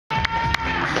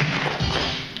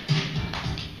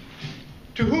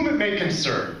may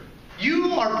concern,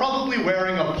 you are probably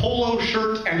wearing a polo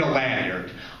shirt and a lanyard.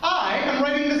 I am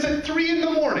writing this at 3 in the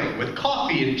morning with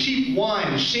coffee and cheap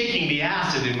wine shaking the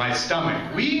acid in my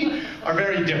stomach. We are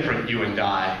very different, you and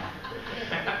I.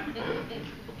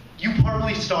 You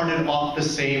probably started off the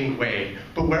same way,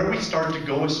 but where we start to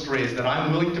go astray is that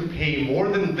I'm willing to pay more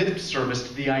than lip service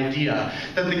to the idea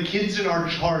that the kids in our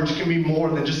charge can be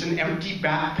more than just an empty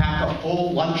backpack, a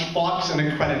full lunchbox, and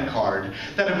a credit card.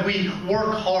 That if we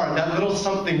work hard, that little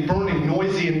something burning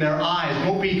noisy in their eyes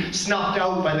won't be snuffed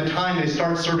out by the time they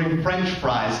start serving French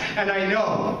fries. And I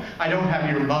know I don't have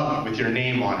your mug with your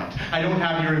name on it. I don't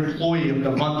have your employee of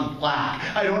the month plaque.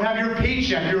 I don't have your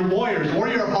paycheck, your lawyers, or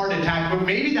your heart attack, but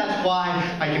maybe that's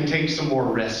why I can take some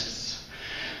more risks.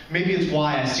 Maybe it's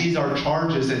why I seize our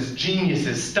charges as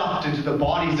geniuses stuffed into the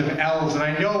bodies of elves, and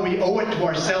I know we owe it to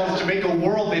ourselves to make a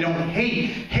world they don't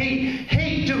hate,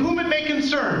 to whom it may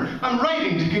concern. I'm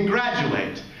writing to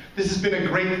congratulate. This has been a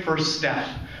great first step,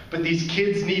 but these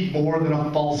kids need more than a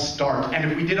false start,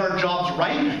 and if we did our jobs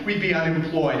right, we'd be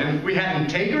unemployed, and if we had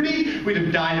integrity, we'd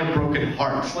have died of broken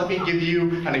hearts. Let me give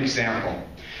you an example.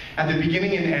 At the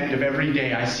beginning and end of every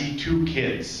day, I see 2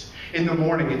 kids. In the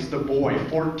morning, it's the boy,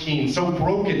 14, so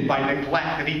broken by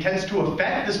neglect that he tends to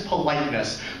affect this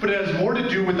politeness, but it has more to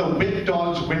do with a whipped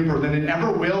dog's whimper than it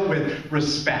ever will with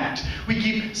respect. We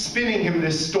keep spinning him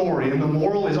this story, and the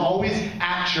moral is always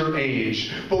at your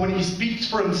age. But when he speaks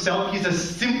for himself, he's a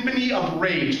symphony of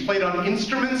rage, played on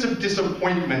instruments of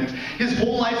disappointment. His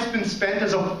whole life's been spent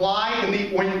as a fly in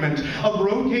the ointment of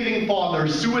rotating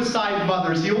fathers, suicide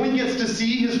mothers. He only gets to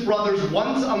see his brothers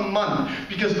once a month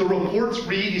because the reports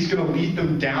read he's going to lead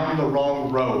them down the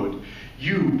wrong road.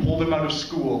 You pulled him out of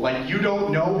school like you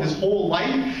don't know his whole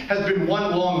life has been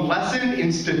one long lesson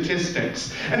in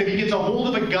statistics. And if he gets a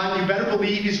hold of a gun, you better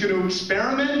believe he's going to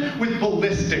experiment with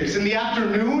ballistics. In the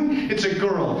afternoon, it's a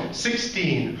girl,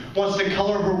 16, wants to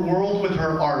color her world with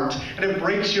her art. And it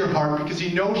breaks your heart because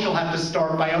you know she'll have to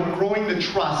start by outgrowing the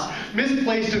trust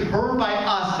misplaced in her by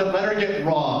us that let her get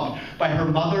robbed by her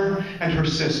mother and her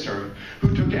sister,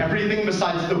 who took everything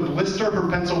besides the blister her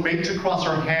pencil makes across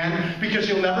her hand because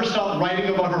she'll never stop writing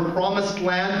about her promised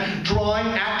land, drawing,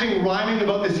 acting, rhyming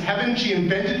about this heaven she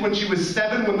invented when she was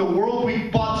 7, when the world we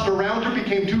bossed around her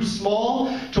became too small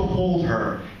to hold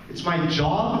her. It's my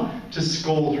job to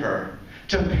scold her,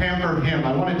 to pamper him.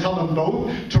 I want to tell them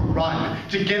both to run,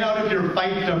 to get out of your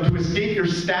fiefdom, to escape your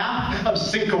staff of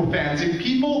sycophants. If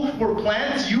people were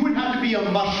plants, you would have to be a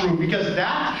mushroom, because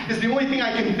that is the only thing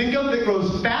I can think of that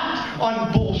grows fat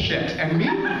on bullshit. And me?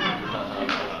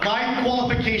 My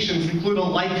qualifications include a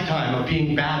lifetime of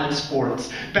being bad at sports,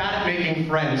 bad at making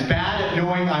friends, bad at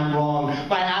knowing I'm wrong.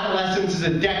 My adolescence is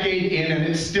a decade in and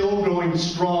it's still going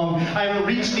strong. I haven't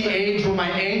reached the age where my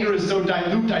anger is so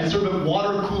dilute I serve it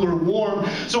water cooler warm,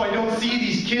 so I don't see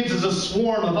these kids as a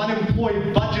swarm of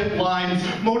unemployed budget lines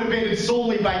motivated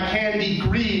solely by candy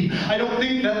greed. I don't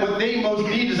think that what they most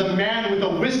need is a man with a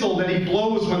whistle that he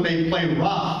blows when they play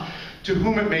rough. To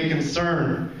whom it may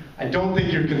concern, I don't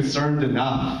think you're concerned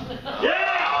enough. Yeah!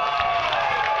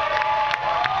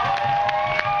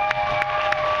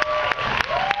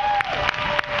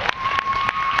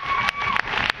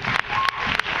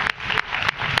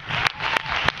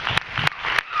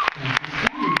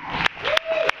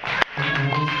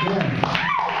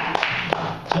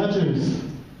 Judges,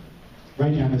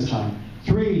 right hand this time.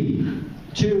 3,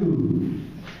 2,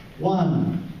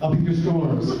 1. Up with your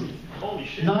scores. Holy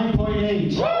shit.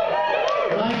 9.8.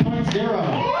 9.0,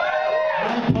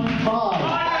 9.5.